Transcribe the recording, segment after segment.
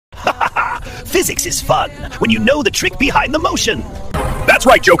Physics is fun when you know the trick behind the motion. That's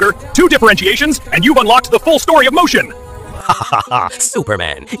right, Joker. 2 differentiations, and you've unlocked the full story of motion. Ha ha ha,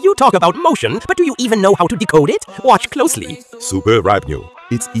 Superman. You talk about motion, but do you even know how to decode it? Watch closely. Super Rapnyo.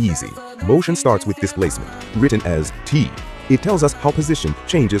 It's easy. Motion starts with displacement, written as t. It tells us how position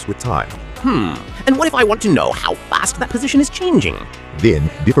changes with time. And what if I want to know how fast that position is changing? Then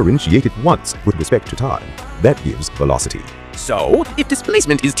differentiate it once with respect to time. That gives velocity. So, if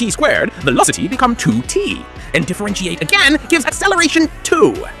displacement is t squared, velocity becomes 2t. And differentiate again gives acceleration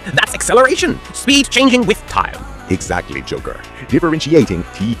 2. That's acceleration, speed changing with time. Exactly, Joker. Differentiating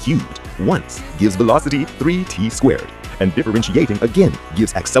t cubed once gives velocity 3t squared. And differentiating again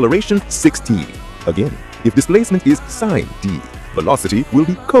gives acceleration 6t. Again, if displacement is sine t, velocity will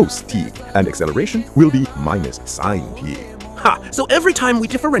be cos t, and acceleration will be minus sine t. Ha! So every time we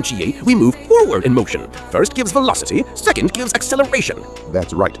differentiate, we move forward in motion. First gives velocity, second gives acceleration.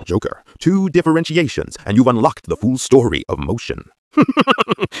 That's right, Joker. 2 differentiations, and you've unlocked the full story of motion.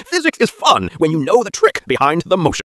 Physics is fun when you know the trick behind the motion.